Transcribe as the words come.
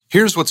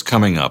Here's what's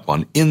coming up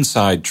on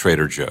Inside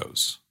Trader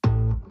Joe's.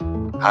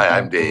 Hi,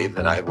 I'm Dave,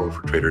 and I've worked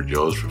for Trader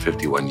Joe's for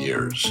 51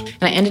 years.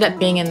 And I ended up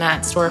being in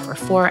that store for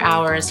 4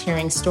 hours,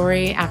 hearing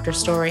story after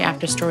story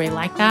after story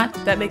like that.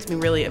 That makes me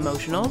really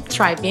emotional.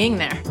 Try being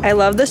there. I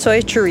love the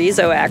soy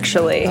chorizo,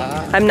 actually.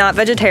 I'm not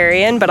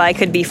vegetarian, but I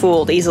could be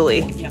fooled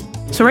easily.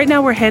 So right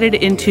now we're headed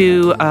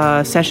into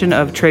a session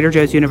of Trader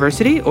Joe's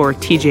University, or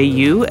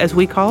TJU as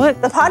we call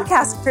it. The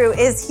podcast crew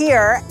is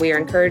here. We are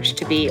encouraged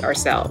to be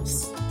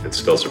ourselves. It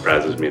still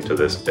surprises me to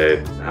this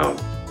day how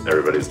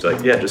everybody's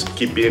like, yeah, just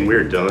keep being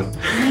weird, Dylan.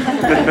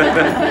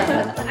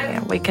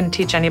 We can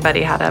teach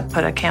anybody how to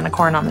put a can of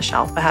corn on the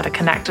shelf, but how to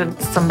connect with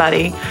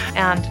somebody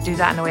and to do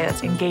that in a way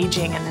that's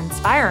engaging and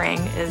inspiring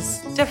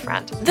is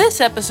different.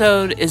 This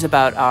episode is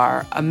about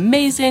our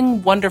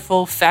amazing,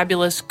 wonderful,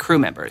 fabulous crew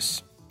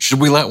members. Should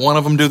we let one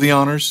of them do the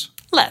honors?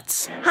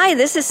 Let's. Hi,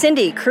 this is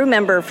Cindy, crew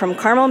member from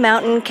Carmel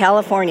Mountain,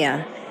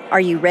 California. Are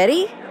you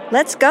ready?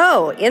 Let's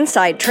go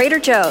inside Trader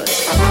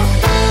Joe's.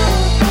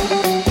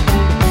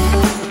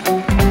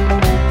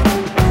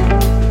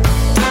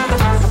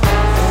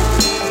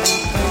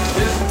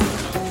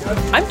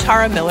 I'm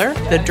Tara Miller,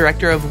 the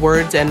Director of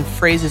Words and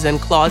Phrases and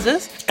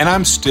Clauses. And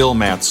I'm still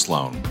Matt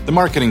Sloan, the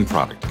marketing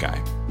product guy.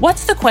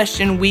 What's the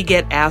question we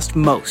get asked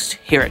most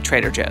here at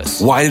Trader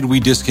Joe's? Why did we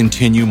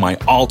discontinue my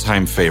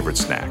all-time favorite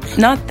snack?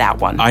 Not that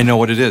one. I know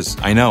what it is.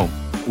 I know.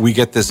 We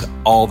get this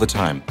all the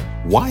time.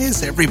 Why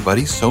is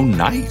everybody so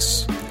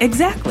nice?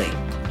 Exactly.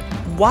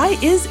 Why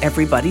is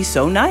everybody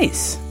so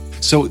nice?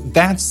 So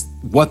that's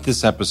what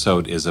this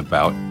episode is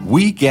about.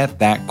 We get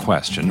that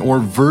question, or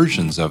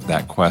versions of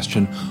that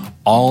question,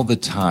 all the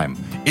time.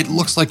 It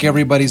looks like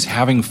everybody's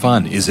having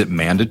fun. Is it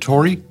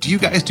mandatory? Do you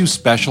guys do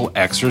special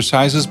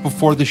exercises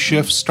before the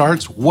shift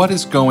starts? What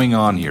is going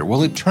on here?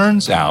 Well, it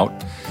turns out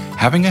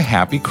having a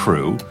happy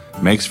crew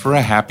makes for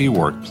a happy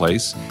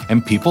workplace,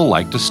 and people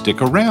like to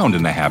stick around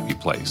in a happy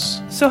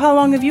place. So how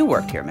long have you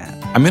worked here, Matt?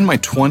 I'm in my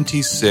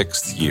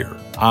 26th year.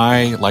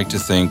 I like to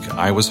think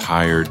I was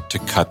hired to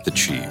cut the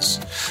cheese.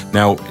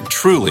 Now,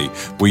 truly,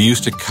 we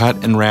used to cut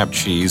and wrap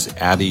cheese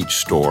at each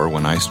store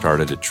when I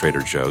started at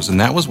Trader Joe's, and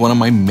that was one of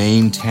my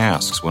main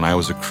tasks when I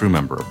was a crew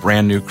member, a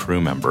brand new crew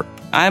member.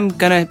 I'm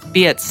going to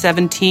be at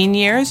 17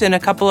 years in a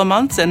couple of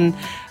months, and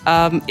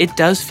it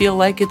does feel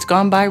like it's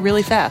gone by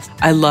really fast.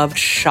 I loved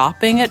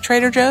shopping at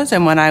Trader Joe's,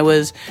 and when I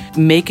was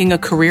making a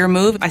career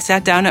move, I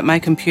sat down at my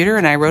computer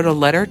and I wrote a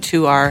letter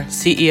to our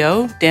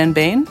CEO, Dan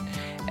Bain,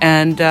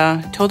 and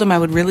told him I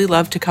would really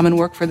love to come and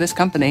work for this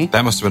company.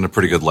 That must have been a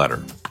pretty good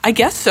letter. I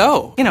guess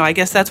so. I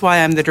guess that's why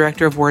I'm the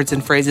Director of Words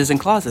and Phrases and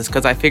Clauses,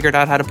 because I figured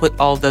out how to put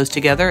all of those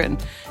together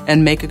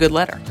and make a good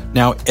letter.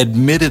 Now,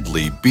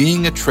 admittedly,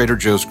 being a Trader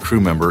Joe's crew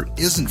member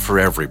isn't for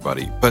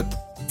everybody, but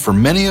for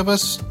many of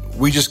us,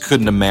 we just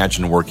couldn't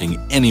imagine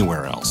working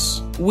anywhere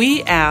else.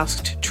 We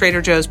asked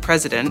Trader Joe's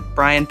president,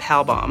 Brian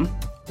Palbaum,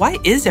 why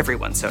is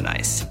everyone so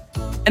nice?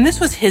 And this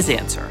was his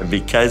answer.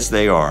 Because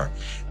they are.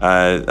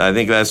 I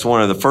think that's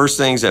one of the first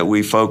things that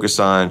we focus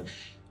on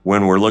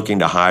when we're looking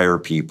to hire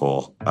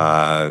people.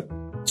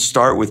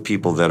 Start with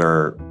people that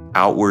are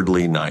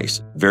outwardly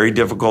nice. Very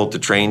difficult to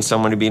train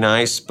someone to be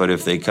nice, but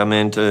if they come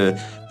into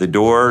the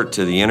door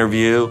to the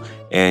interview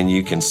and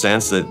you can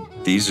sense that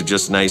these are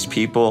just nice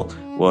people,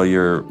 well,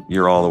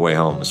 you're all the way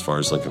home as far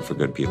as looking for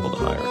good people to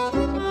hire.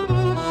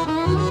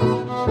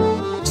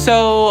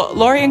 So,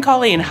 Lori and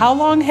Colleen, how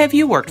long have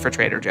you worked for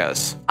Trader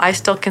Joe's? I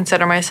still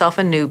consider myself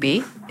a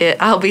newbie.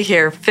 I'll be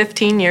here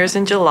 15 years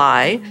in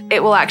July.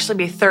 It will actually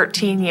be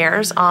 13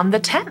 years on the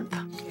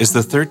 10th. Is the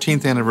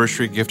 13th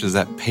anniversary gift, is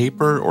that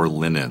paper or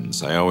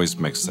linens? I always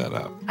mix that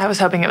up. I was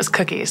hoping it was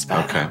cookies,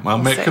 but okay,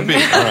 well, it could be.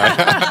 All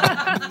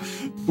right.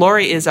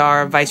 Lori is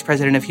our Vice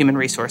President of Human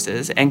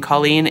Resources, and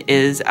Colleen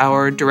is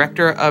our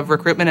Director of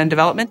Recruitment and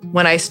Development.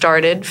 When I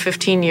started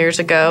 15 years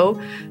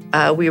ago,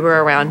 we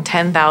were around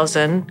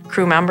 10,000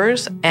 crew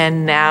members,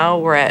 and now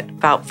we're at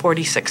about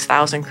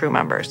 46,000 crew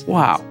members.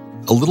 Wow.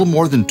 A little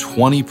more than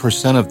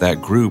 20% of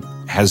that group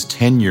has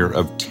tenure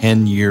of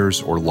 10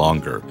 years or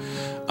longer.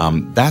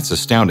 That's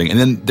astounding. And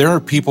then there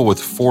are people with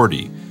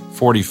 40,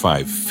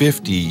 45,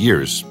 50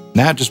 years.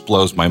 That just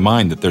blows my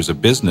mind that there's a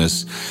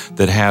business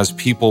that has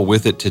people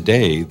with it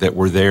today that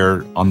were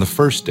there on the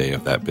first day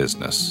of that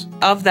business.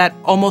 Of that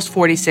almost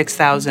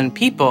 46,000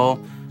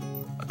 people,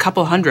 a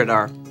couple hundred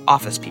are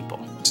office people.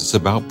 It's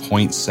about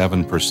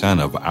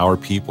 0.7% of our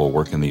people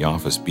work in the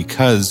office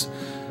because,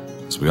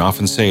 as we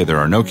often say, there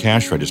are no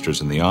cash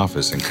registers in the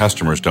office, and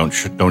customers don't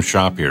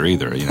shop here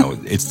either.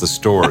 It's the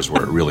stores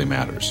where it really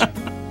matters.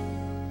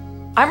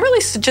 I'm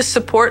really just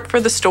support for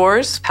the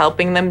stores,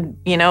 helping them,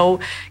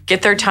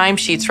 get their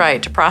timesheets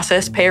right, to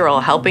process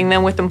payroll, helping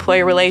them with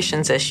employee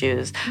relations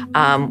issues.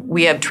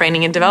 We have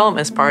training and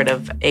development as part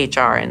of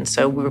HR, and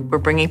so we're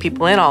bringing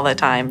people in all the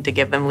time to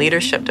give them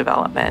leadership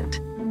development.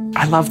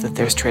 I love that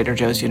there's Trader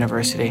Joe's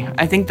University.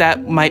 I think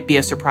that might be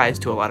a surprise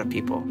to a lot of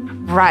people.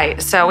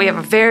 Right. So we have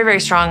a very, very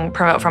strong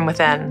promote from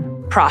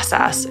within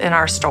process in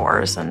our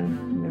stores,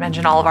 and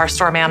mentioned all of our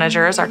store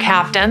managers, our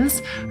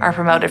captains, are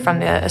promoted from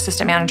the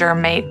assistant manager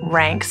mate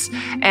ranks.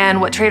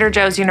 And what Trader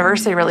Joe's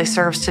University really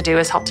serves to do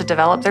is help to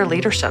develop their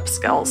leadership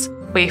skills.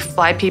 We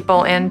fly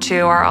people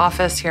into our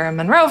office here in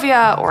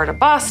Monrovia or to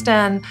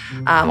Boston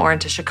or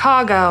into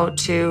Chicago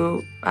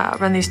to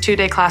run these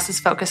 2-day classes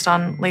focused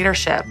on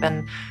leadership.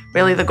 And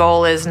really the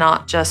goal is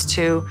not just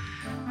to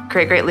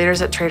create great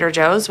leaders at Trader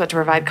Joe's, but to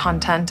provide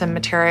content and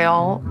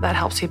material that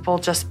helps people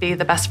just be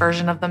the best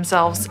version of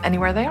themselves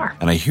anywhere they are.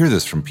 And I hear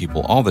this from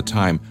people all the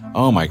time.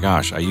 Oh my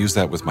gosh, I use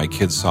that with my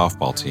kids'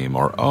 softball team.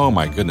 Or, oh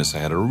my goodness, I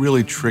had a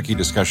really tricky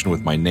discussion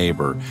with my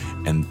neighbor,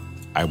 and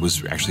I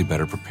was actually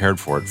better prepared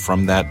for it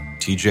from that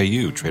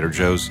TJU, Trader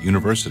Joe's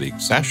University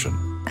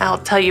session. I'll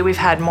tell you, we've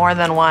had more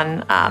than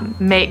one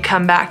mate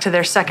come back to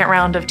their second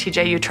round of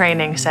TJU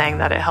training saying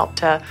that it helped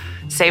to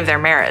save their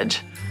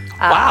marriage.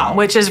 Wow.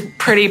 Which is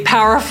pretty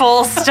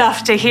powerful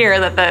stuff to hear,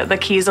 that the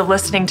keys of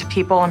listening to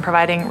people and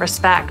providing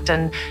respect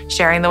and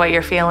sharing the way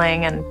you're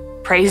feeling and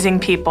praising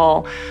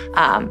people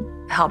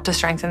help to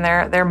strengthen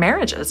their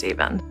marriages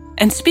even.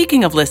 And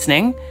speaking of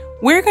listening,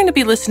 we're going to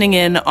be listening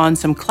in on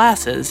some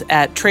classes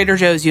at Trader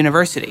Joe's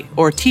University,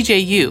 or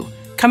TJU,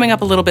 coming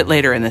up a little bit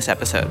later in this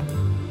episode.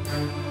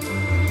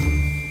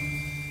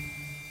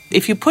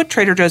 If you put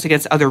Trader Joe's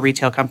against other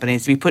retail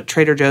companies, if you put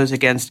Trader Joe's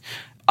against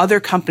other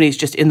companies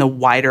just in the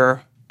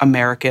wider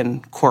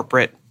American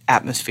corporate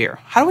atmosphere,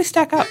 how do we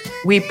stack up?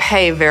 We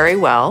pay very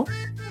well,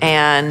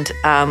 and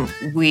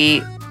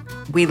we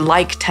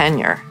like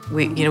tenure.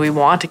 We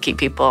want to keep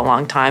people a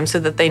long time so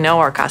that they know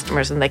our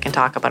customers and they can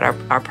talk about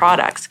our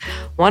products.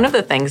 One of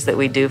the things that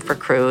we do for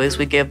crew is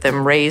we give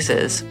them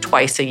raises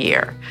twice a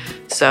year.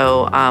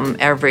 So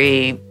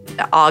every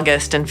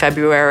August and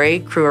February,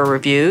 crew are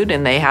reviewed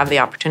and they have the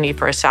opportunity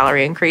for a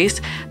salary increase.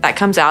 That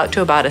comes out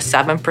to about a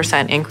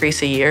 7%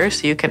 increase a year.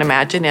 So you can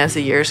imagine as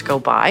the years go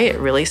by, it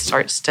really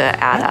starts to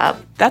add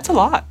up. That's a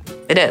lot.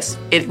 It is.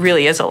 It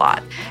really is a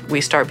lot.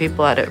 We start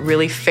people at a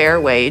really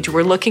fair wage.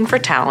 We're looking for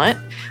talent.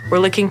 We're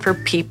looking for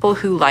people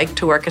who like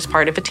to work as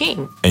part of a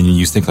team. And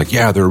you think like,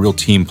 yeah, they're a real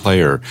team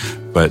player,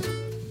 but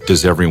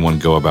does everyone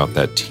go about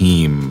that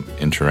team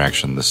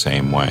interaction the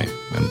same way?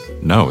 And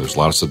no, there's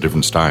lots of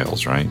different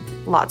styles, right?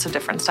 Lots of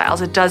different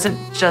styles. It doesn't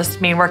just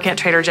mean working at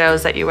Trader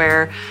Joe's that you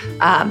wear,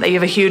 that you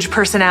have a huge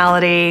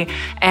personality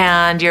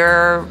and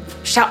you're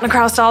shouting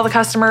across to all the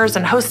customers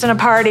and hosting a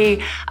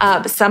party.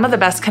 Some of the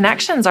best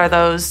connections are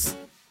those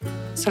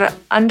sort of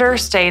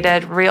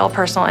understated, real,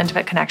 personal,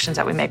 intimate connections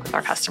that we make with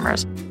our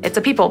customers. It's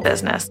a people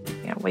business.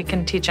 We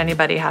can teach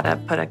anybody how to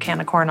put a can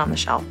of corn on the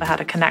shelf, but how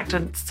to connect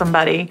with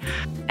somebody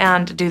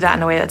and do that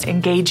in a way that's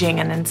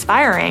engaging and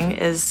inspiring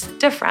is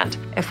different.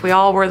 If we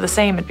all were the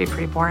same, it'd be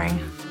pretty boring.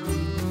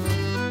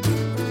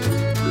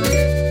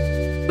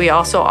 We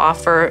also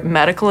offer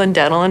medical and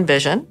dental and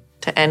vision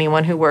to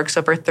anyone who works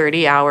over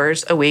 30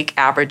 hours a week,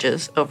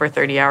 averages over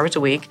 30 hours a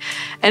week.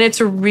 And it's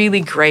a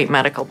really great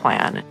medical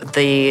plan.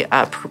 The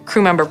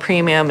crew member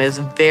premium is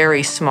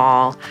very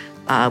small,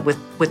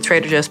 with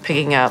Trader Joe's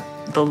picking up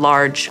the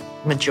large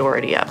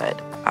majority of it,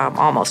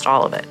 almost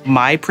all of it.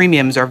 My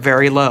premiums are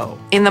very low.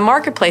 In the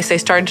marketplace, they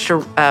started to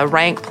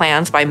rank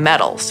plans by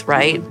metals,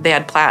 right? They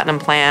had platinum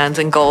plans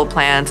and gold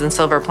plans and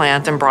silver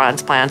plans and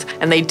bronze plans,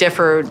 and they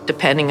differ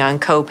depending on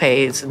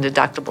co-pays and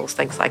deductibles,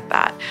 things like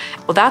that.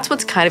 Well, that's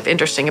what's kind of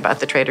interesting about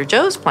the Trader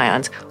Joe's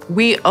plans.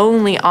 We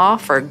only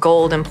offer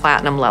gold and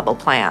platinum level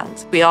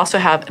plans. We also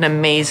have an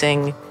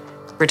amazing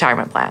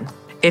retirement plan.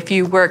 If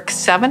you work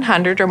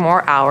 700 or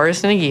more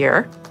hours in a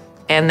year,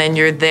 and then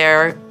you're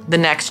there the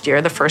next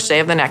year, the first day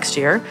of the next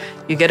year,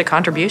 you get a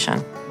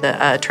contribution.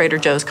 The Trader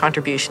Joe's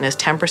contribution is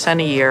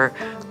 10% a year,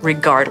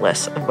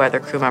 regardless of whether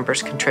crew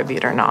members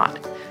contribute or not.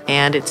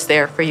 And it's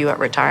there for you at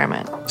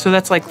retirement. So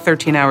that's like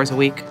 13 hours a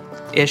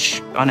week-ish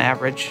on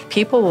average.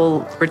 People will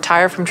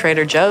retire from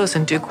Trader Joe's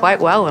and do quite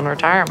well in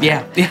retirement.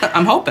 Yeah,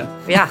 I'm hoping.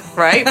 Yeah,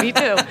 right? Me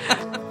too.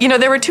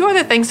 There were two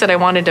other things that I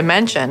wanted to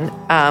mention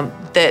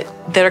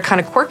that are kind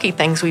of quirky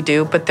things we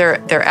do, but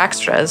they're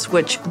extras,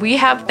 which we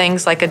have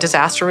things like a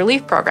disaster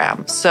relief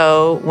program.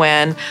 So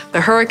when the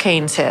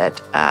hurricanes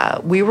hit,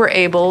 we were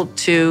able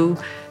to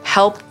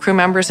help crew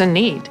members in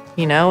need,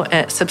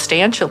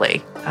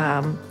 substantially,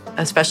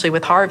 especially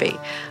with Harvey.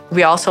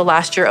 We also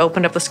last year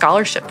opened up the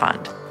scholarship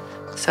fund.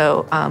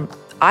 So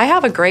I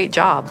have a great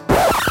job.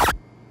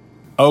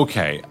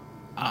 Okay,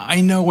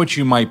 I know what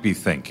you might be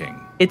thinking.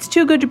 It's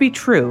too good to be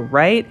true,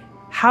 right?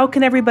 How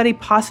can everybody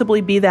possibly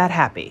be that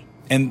happy?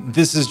 And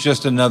this is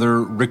just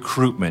another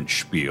recruitment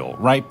spiel,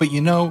 right? But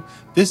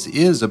this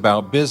is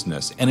about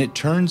business. And it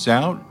turns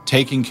out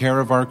taking care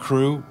of our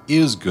crew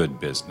is good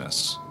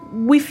business.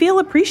 We feel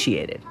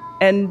appreciated.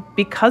 And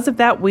because of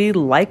that, we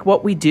like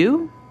what we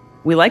do.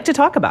 We like to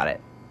talk about it.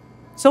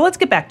 So let's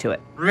get back to it.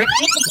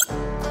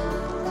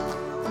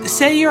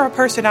 Say you're a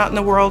person out in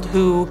the world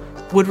who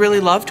would really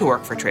love to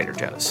work for Trader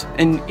Joe's.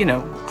 And,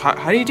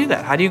 how do you do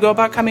that? How do you go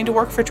about coming to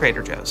work for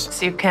Trader Joe's?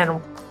 So you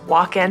can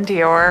walk into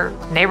your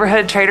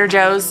neighborhood Trader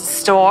Joe's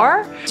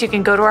store, you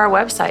can go to our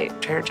website,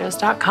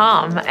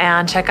 traderjoes.com,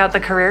 and check out the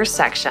careers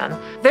section.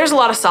 There's a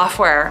lot of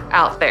software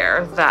out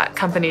there that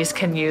companies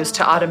can use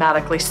to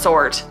automatically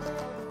sort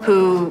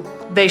who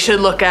they should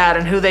look at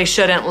and who they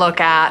shouldn't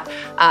look at.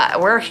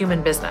 We're a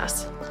human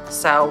business.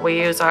 So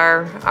we use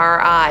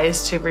our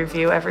eyes to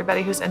review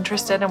everybody who's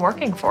interested in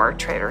working for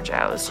Trader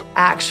Joe's.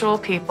 Actual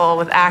people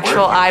with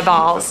actual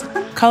eyeballs.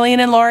 Colleen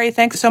and Lori,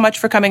 thanks so much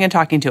for coming and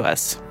talking to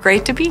us.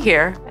 Great to be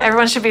here.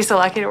 Everyone should be so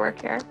lucky to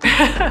work here.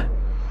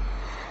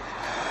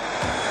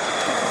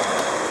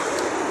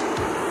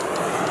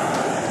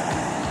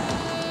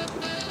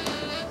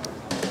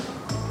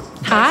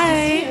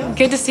 Hi,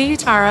 good to see you,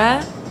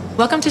 Tara.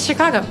 Welcome to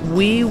Chicago.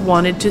 We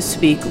wanted to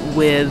speak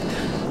with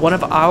one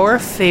of our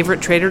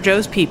favorite Trader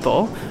Joe's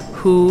people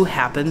who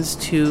happens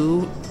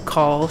to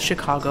call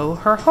Chicago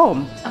her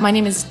home. My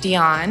name is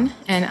Dion,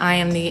 and I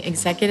am the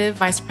Executive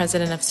Vice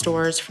President of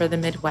Stores for the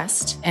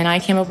Midwest, and I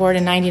came aboard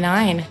in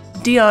 '99.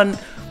 Dion,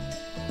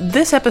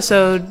 this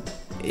episode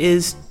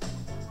is,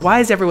 why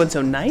is everyone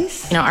so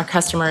nice? Our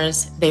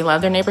customers, they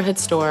love their neighborhood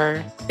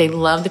store, they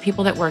love the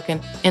people that work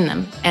in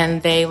them,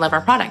 and they love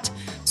our product.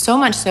 So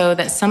much so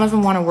that some of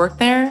them want to work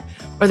there,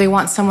 or they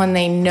want someone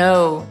they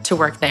know to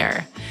work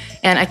there.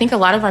 And I think a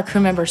lot of our crew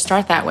members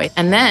start that way.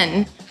 And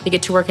then they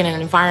get to work in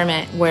an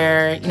environment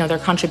where, their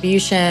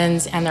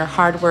contributions and their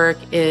hard work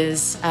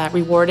is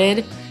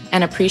rewarded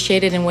and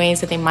appreciated in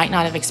ways that they might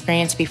not have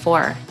experienced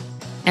before.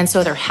 And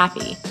so they're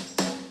happy.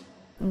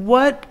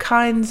 What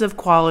kinds of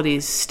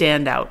qualities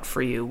stand out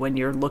for you when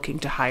you're looking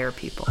to hire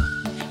people?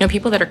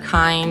 People that are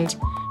kind,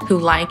 who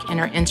like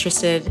and are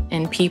interested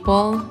in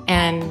people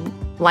and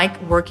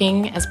like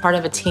working as part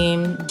of a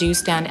team do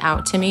stand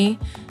out to me.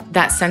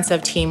 That sense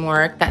of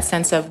teamwork, that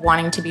sense of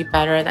wanting to be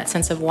better, that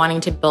sense of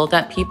wanting to build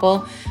up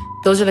people,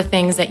 those are the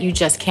things that you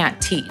just can't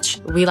teach.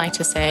 We like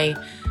to say,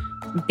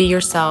 be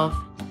yourself,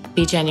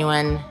 be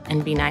genuine,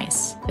 and be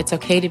nice. It's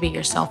okay to be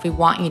yourself. We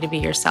want you to be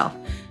yourself.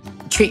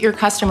 Treat your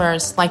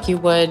customers like you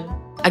would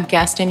a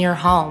guest in your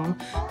home,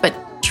 but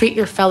treat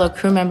your fellow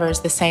crew members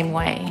the same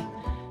way.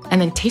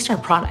 And then taste our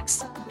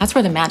products. That's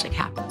where the magic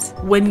happens.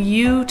 When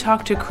you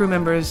talk to crew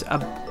members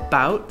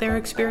about their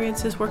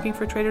experiences working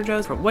for Trader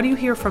Joe's, what do you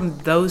hear from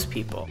those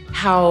people?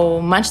 How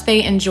much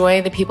they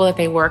enjoy the people that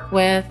they work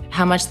with,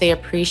 how much they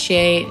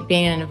appreciate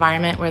being in an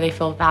environment where they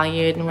feel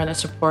valued and where they're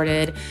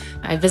supported.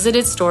 I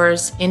visited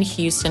stores in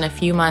Houston a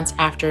few months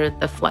after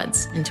the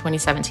floods in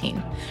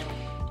 2017.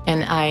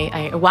 And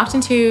I walked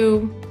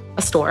into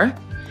a store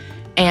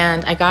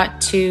and I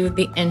got to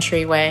the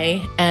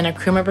entryway and a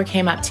crew member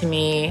came up to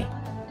me.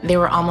 They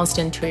were almost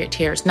in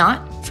tears,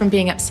 not from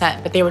being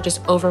upset, but they were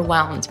just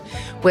overwhelmed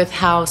with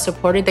how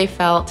supported they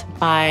felt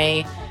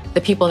by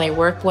the people they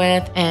work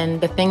with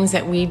and the things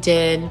that we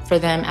did for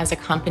them as a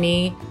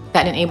company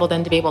that enabled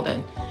them to be able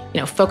to,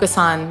 focus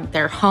on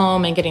their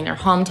home and getting their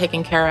home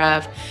taken care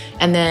of.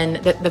 And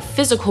then the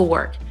physical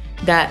work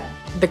that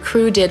the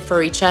crew did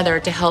for each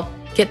other to help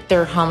get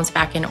their homes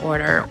back in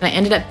order. And I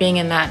ended up being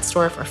in that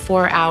store for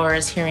 4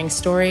 hours, hearing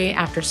story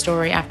after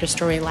story after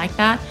story like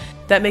that.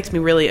 That makes me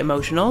really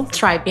emotional.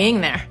 Try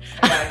being there.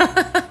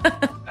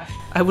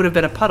 I would have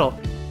been a puddle.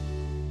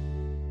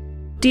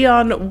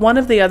 Dion, one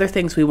of the other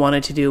things we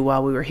wanted to do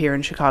while we were here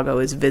in Chicago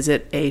is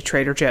visit a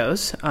Trader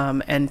Joe's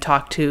and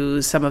talk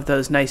to some of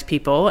those nice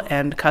people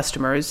and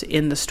customers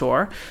in the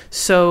store.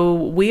 So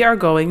we are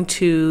going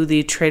to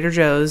the Trader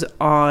Joe's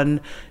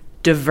on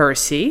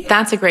Diversey.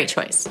 That's a great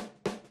choice.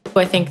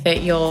 I think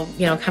that you'll,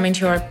 coming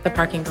to the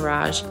parking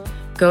garage,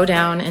 go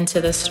down into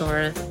the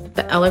store,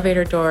 the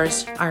elevator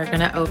doors are going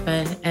to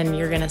open and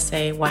you're going to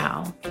say,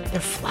 wow, their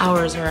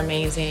flowers are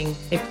amazing.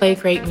 They play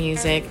great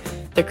music.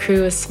 The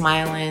crew is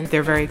smiling.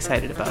 They're very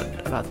excited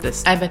about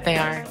this. I bet they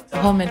are.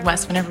 The whole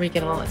Midwest, whenever we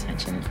get a little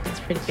attention, it's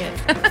pretty good.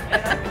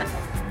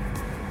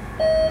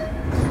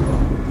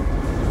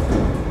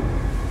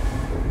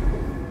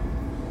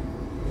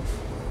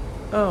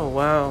 Oh,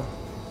 wow.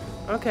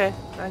 Okay,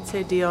 I'd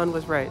say Dion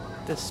was right.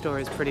 This store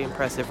is pretty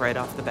impressive right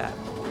off the bat.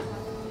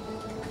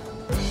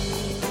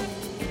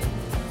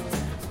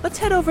 Let's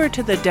head over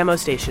to the demo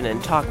station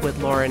and talk with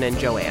Lauren and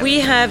Joanne. We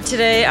have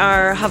today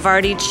our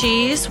Havarti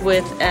cheese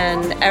with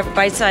an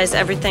bite-sized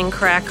everything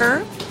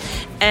cracker.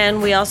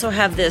 And we also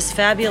have this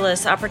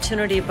fabulous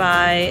Opportunity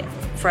Buy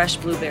fresh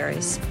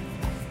blueberries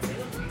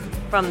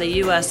from the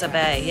U.S. of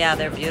A. Yeah,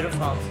 they're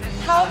beautiful.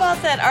 How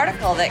about that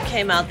article that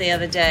came out the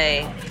other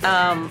day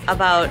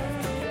about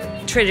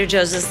Trader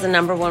Joe's is the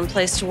 #1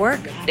 place to work?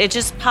 It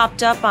just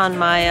popped up on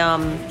my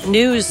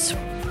news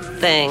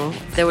thing.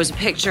 There was a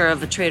picture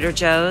of a Trader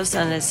Joe's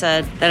and it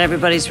said that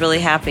everybody's really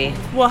happy.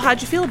 Well, how'd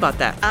you feel about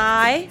that?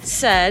 I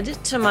said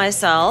to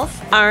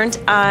myself, aren't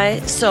I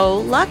so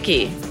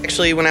lucky?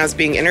 Actually, when I was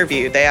being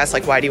interviewed, they asked,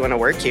 why do you want to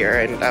work here?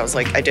 And I was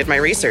like, I did my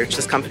research.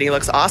 This company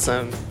looks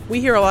awesome.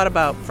 We hear a lot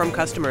from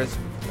customers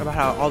about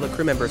how all the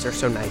crew members are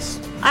so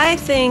nice. I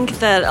think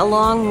that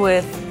along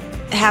with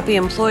happy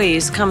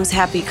employees comes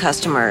happy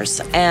customers.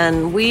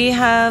 And we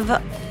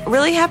have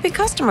really happy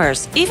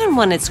customers, even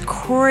when it's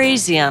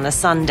crazy on a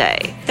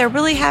Sunday. They're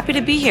really happy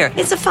to be here.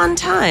 It's a fun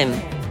time.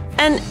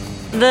 And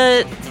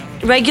the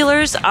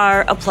regulars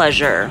are a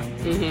pleasure.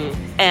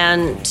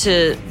 And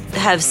to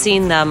have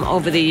seen them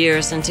over the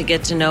years and to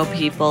get to know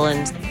people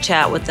and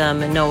chat with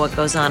them and know what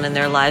goes on in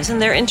their lives.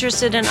 And they're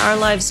interested in our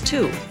lives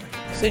too.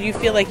 So do you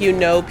feel like you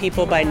know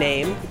people by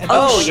name? Sure.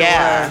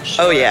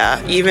 Oh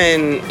yeah.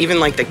 Even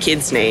like the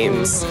kids'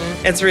 names.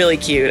 It's really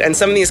cute. And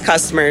some of these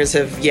customers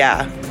have,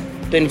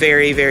 been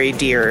very, very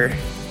dear.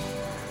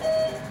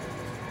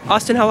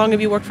 Austin, how long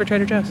have you worked for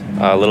Trader Joe's?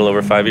 A little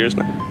over 5 years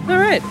now. All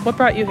right. What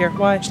brought you here?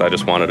 Why? I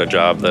just wanted a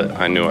job that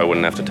I knew I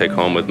wouldn't have to take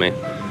home with me,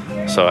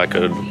 so I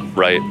could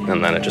write,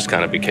 and then it just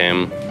kind of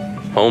became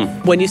home.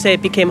 When you say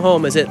it became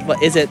home, is it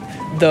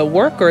the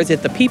work or is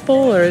it the people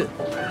or?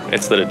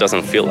 It's that it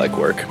doesn't feel like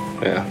work.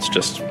 Yeah, it's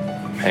just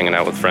hanging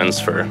out with friends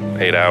for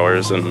 8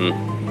 hours, and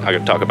I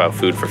could talk about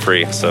food for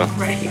free, so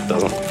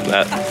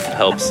that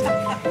helps.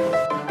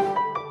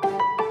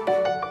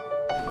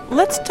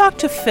 Let's talk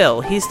to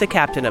Phil. He's the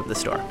captain of the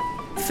store.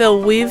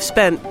 Phil, we've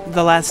spent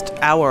the last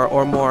hour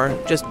or more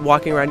just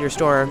walking around your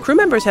store. Crew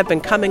members have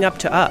been coming up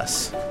to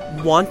us,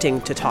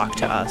 wanting to talk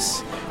to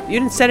us. You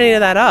didn't set any of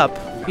that up.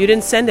 You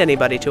didn't send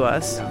anybody to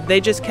us. They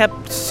just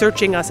kept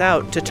searching us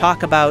out to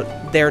talk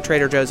about their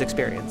Trader Joe's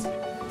experience.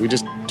 We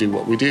just do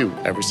what we do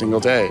every single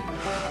day.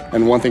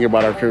 And one thing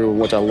about our crew,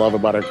 what I love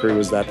about our crew,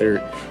 is that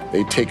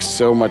they take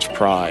so much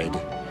pride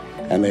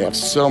and they have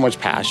so much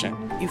passion.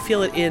 You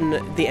feel it in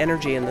the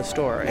energy in the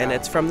store, and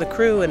it's from the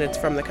crew and it's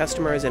from the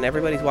customers, and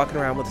everybody's walking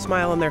around with a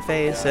smile on their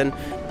face, and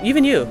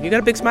even you got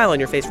a big smile on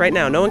your face right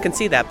now. No one can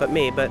see that but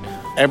me, but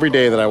every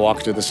day that I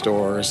walk to the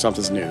store,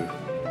 something's new,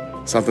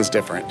 something's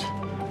different,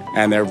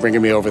 and they're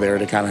bringing me over there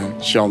to kind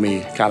of show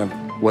me kind of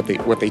what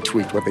they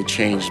tweaked, what they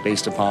changed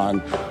based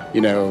upon,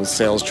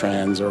 sales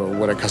trends or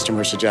what a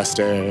customer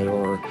suggested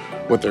or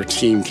what their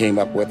team came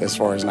up with as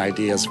far as an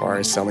idea, as far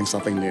as selling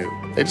something new.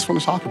 They just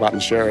want to talk about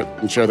and share it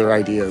and share their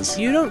ideas.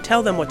 You don't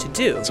tell them what to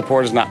do.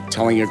 Support is not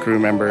telling your crew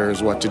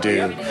members what to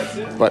do,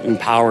 but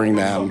empowering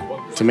them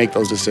to make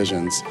those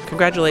decisions.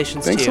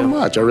 Congratulations Thanks to you. so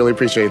much. I really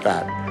appreciate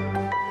that.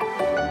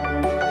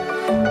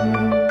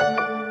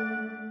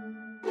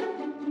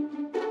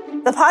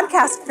 The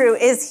podcast crew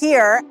is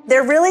here.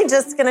 They're really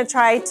just going to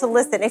try to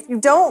listen. If you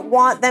don't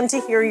want them to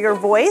hear your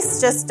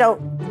voice, just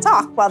don't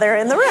talk while they're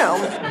in the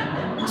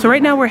room. So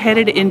right now we're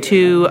headed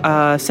into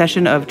a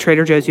session of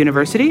Trader Joe's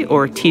University,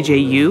 or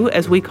TJU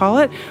as we call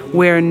it,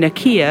 where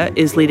Nakia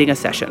is leading a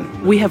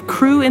session. We have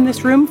crew in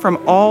this room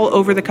from all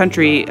over the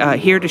country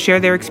here to share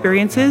their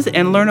experiences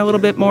and learn a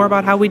little bit more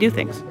about how we do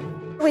things.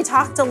 We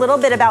talked a little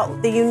bit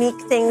about the unique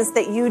things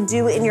that you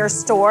do in your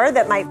store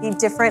that might be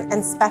different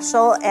and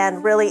special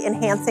and really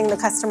enhancing the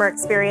customer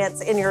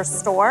experience in your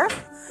store.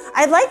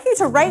 I'd like you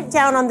to write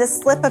down on this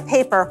slip of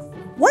paper,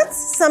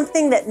 what's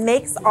something that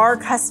makes our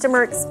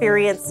customer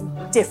experience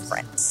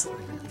different?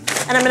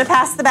 And I'm going to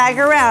pass the bag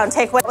around.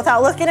 Take one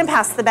without looking and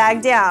pass the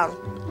bag down.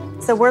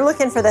 So we're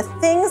looking for the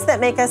things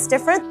that make us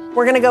different.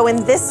 We're going to go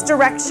in this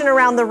direction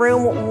around the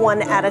room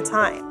one at a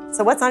time.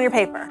 So what's on your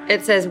paper?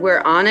 It says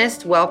we're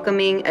honest,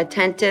 welcoming,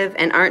 attentive,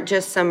 and aren't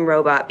just some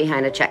robot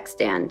behind a check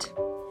stand.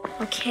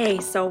 Okay,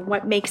 so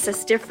what makes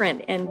us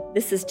different? And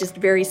this is just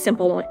very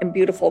simple and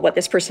beautiful what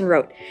this person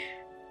wrote.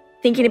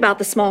 Thinking about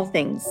the small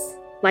things,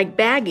 like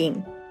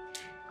bagging.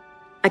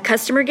 A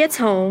customer gets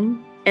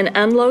home and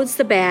unloads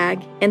the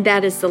bag, and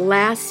that is the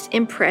last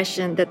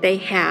impression that they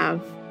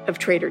have of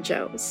Trader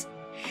Joe's.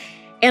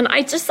 And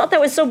I just thought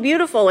that was so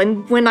beautiful.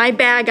 And when I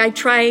bag, I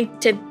try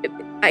to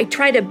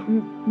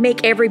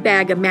make every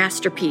bag a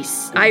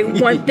masterpiece. I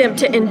want them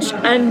to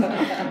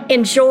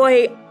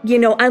enjoy,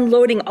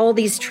 unloading all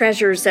these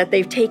treasures that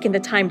they've taken the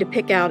time to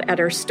pick out at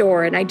our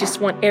store. And I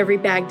just want every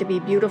bag to be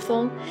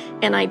beautiful.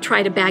 And I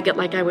try to bag it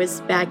like I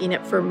was bagging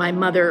it for my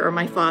mother or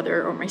my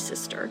father or my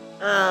sister.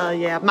 Oh,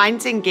 yeah.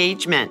 Mine's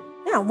engagement.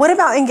 Yeah. What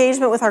about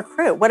engagement with our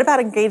crew? What about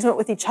engagement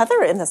with each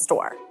other in the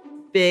store?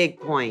 Big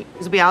point.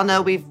 Because we all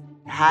know we've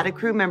had a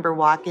crew member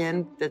walk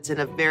in that's in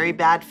a very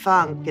bad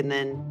funk, and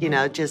then,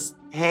 just,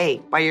 hey,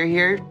 while you're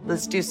here,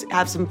 let's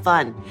have some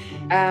fun.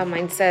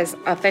 Mine says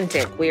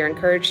authentic. We are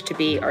encouraged to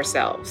be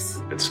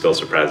ourselves. It still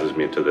surprises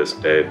me to this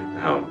day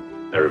how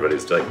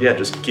everybody's like, yeah,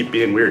 just keep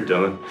being weird,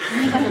 Dylan.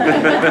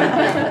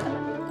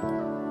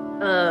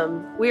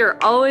 We are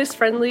always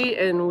friendly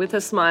and with a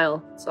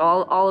smile. It's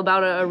all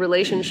about a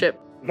relationship.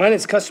 Mine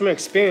is customer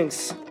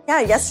experience.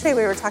 Yeah, yesterday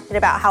we were talking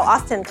about how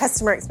often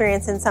customer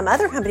experience in some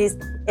other companies,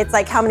 it's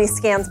like how many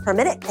scans per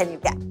minute can you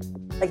get?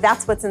 Like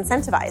that's what's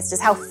incentivized, is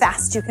how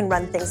fast you can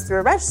run things through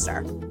a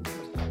register.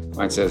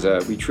 Mine says,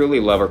 we truly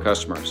love our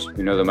customers.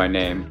 We know them by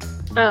name.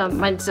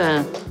 Mine's,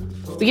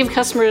 we give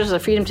customers the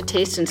freedom to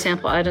taste and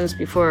sample items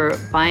before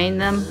buying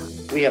them.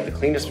 We have the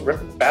cleanest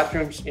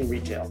bathrooms in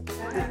retail.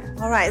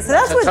 All right, so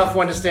that's a tough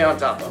one to stay on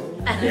top of.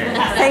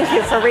 Thank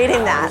you for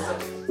reading that.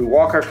 We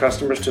walk our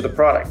customers to the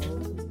product.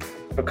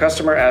 If a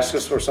customer asks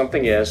us where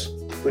something is,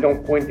 we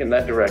don't point in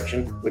that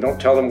direction. We don't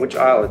tell them which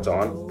aisle it's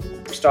on.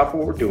 we stop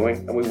what we're doing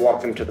and we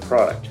walk them to the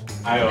product.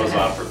 I always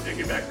offer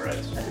piggyback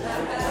rides.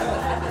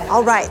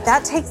 All right,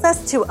 that takes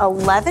us to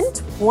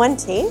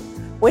 11:20,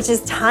 which is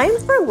time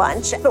for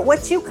lunch. But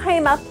what you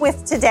came up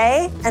with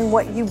today and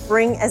what you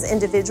bring as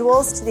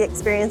individuals to the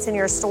experience in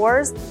your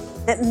stores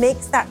that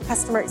makes that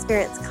customer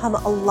experience come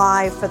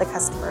alive for the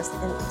customers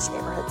in each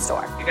neighborhood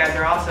store. You guys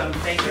are awesome.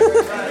 Thank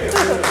you very much.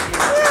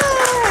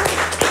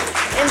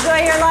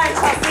 Enjoy your lunch.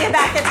 I'll see you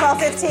back at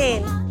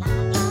 12:15.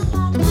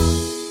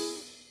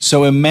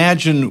 So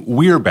imagine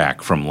we're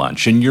back from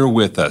lunch and you're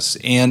with us,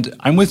 and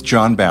I'm with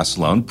John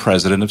Basilone,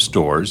 president of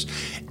stores,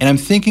 and I'm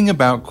thinking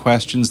about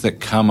questions that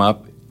come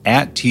up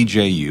at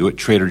TJU, at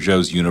Trader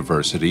Joe's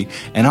University,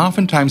 and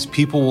oftentimes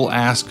people will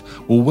ask,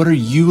 well, what are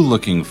you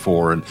looking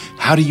for, and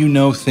how do you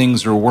know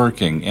things are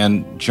working?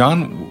 And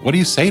John, what do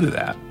you say to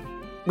that?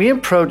 We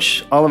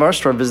approach all of our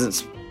store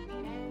visits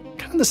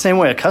kind of the same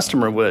way a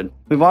customer would.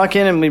 We walk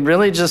in and we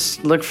really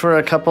just look for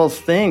a couple of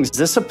things. Is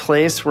this a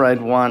place where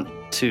I'd want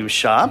to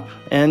shop?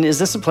 And is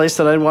this a place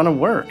that I'd want to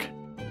work?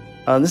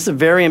 This is a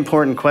very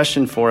important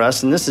question for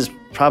us, and this is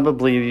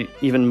probably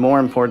even more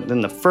important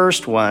than the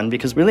first one,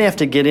 because we really have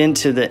to get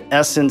into the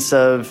essence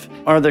of,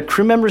 are the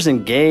crew members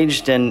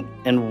engaged and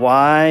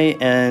why,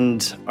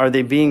 and are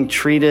they being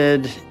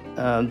treated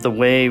the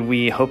way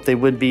we hope they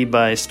would be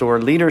by store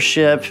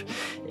leadership?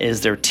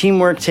 Is there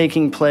teamwork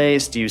taking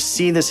place? Do you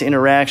see this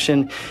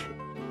interaction?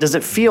 Does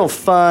it feel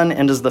fun,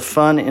 and does the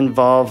fun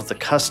involve the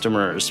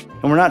customers?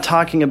 And we're not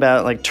talking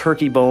about like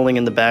turkey bowling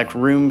in the back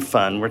room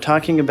fun. We're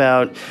talking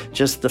about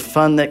just the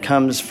fun that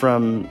comes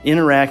from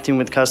interacting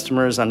with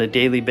customers on a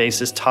daily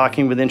basis,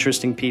 talking with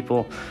interesting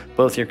people,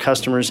 both your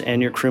customers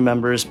and your crew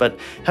members, but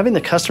having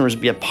the customers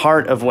be a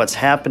part of what's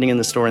happening in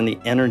the store and the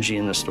energy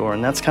in the store.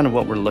 And that's kind of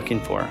what we're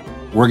looking for.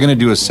 We're going to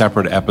do a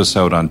separate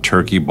episode on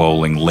turkey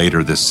bowling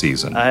later this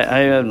season.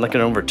 I'm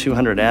looking at over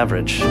 200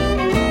 average.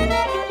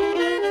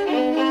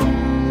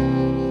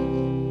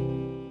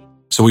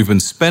 So we've been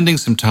spending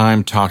some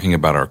time talking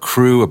about our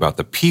crew, about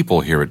the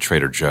people here at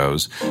Trader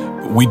Joe's.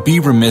 We'd be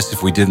remiss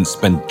if we didn't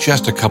spend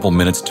just a couple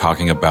minutes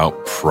talking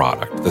about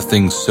product, the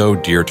thing so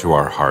dear to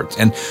our hearts.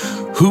 And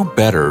who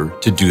better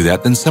to do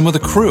that than some of the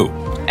crew?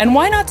 And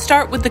why not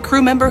start with the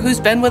crew member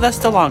who's been with us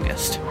the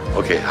longest?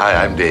 Okay,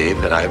 hi, I'm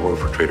Dave, and I've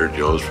worked for Trader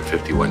Joe's for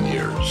 51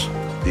 years.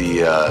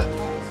 The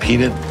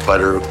peanut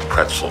butter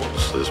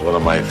pretzels is one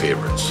of my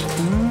favorites.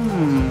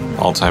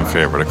 All-time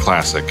favorite, a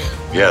classic.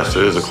 Yes,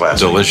 it is a classic.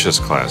 Delicious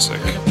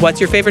classic. What's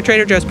your favorite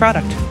Trader Joe's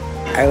product?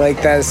 I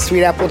like the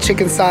sweet apple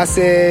chicken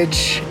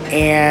sausage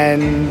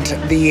and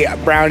the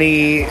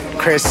brownie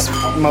crisp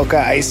mocha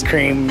ice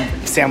cream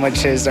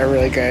sandwiches are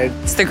really good.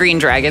 It's the green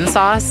dragon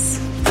sauce.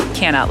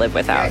 Cannot live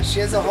without. Yeah, she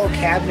has a whole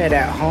cabinet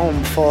at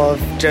home full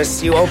of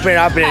just, you open it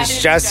up and it's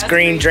just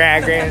green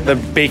dragon. The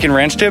bacon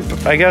ranch dip,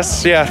 I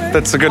guess. Yeah,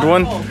 that's a good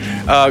one.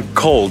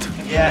 Cold.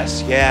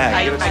 Yes, yeah.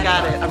 I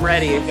got it. I'm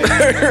ready.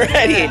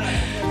 Ready.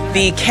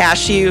 The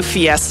cashew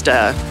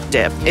fiesta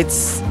dip.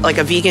 It's like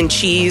a vegan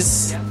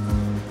cheese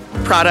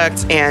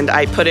product, and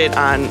I put it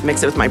on,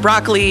 mix it with my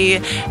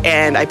broccoli,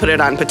 and I put it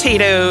on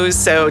potatoes.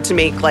 So to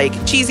make like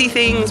cheesy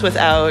things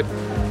without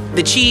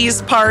the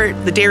cheese part,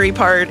 the dairy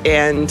part,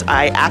 and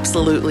I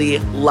absolutely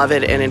love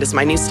it, and it is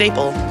my new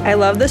staple. I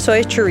love the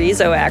soy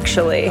chorizo,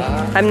 actually.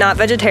 I'm not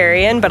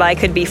vegetarian, but I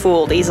could be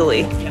fooled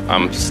easily.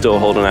 I'm still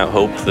holding out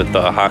hope that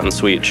the hot and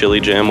sweet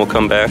chili jam will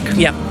come back.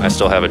 Yep. I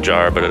still have a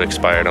jar, but it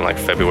expired in like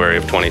February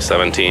of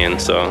 2017,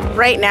 so.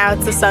 Right now,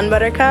 it's the Sun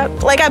Butter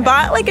Cup. Like, I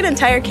bought like an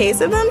entire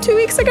case of them 2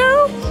 weeks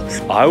ago.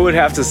 I would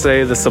have to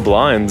say the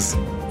Sublimes.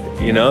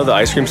 You know, the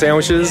ice cream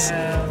sandwiches.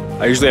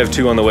 I usually have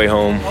 2 on the way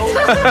home.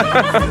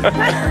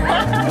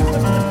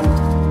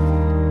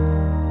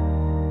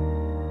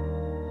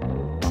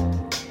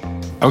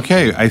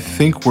 Okay, I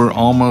think we're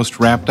almost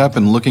wrapped up,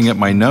 and looking at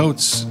my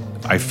notes,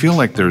 I feel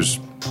like there's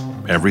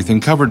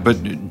everything covered.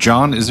 But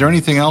John, is there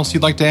anything else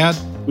you'd like to add?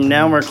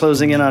 Now we're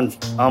closing in on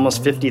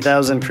almost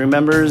 50,000 crew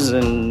members,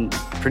 and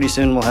pretty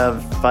soon we'll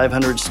have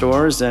 500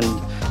 stores, and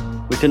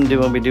we couldn't do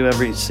what we do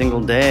every single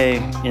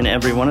day in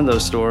every one of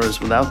those stores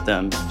without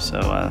them. So,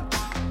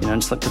 I'd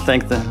just like to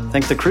thank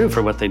the crew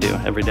for what they do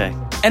every day.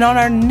 And on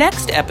our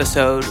next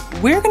episode,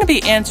 we're going to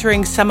be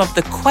answering some of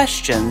the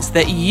questions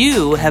that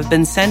you have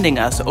been sending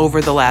us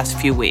over the last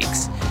few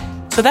weeks.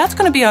 So that's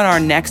going to be on our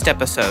next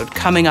episode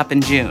coming up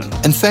in June.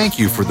 And thank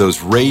you for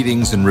those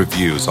ratings and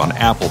reviews on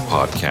Apple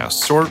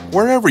Podcasts or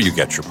wherever you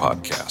get your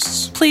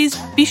podcasts. Please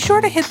be sure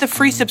to hit the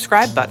free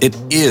subscribe button. It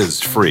is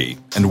free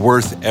and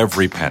worth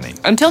every penny.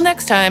 Until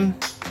next time,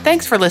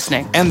 thanks for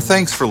listening. And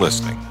thanks for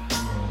listening.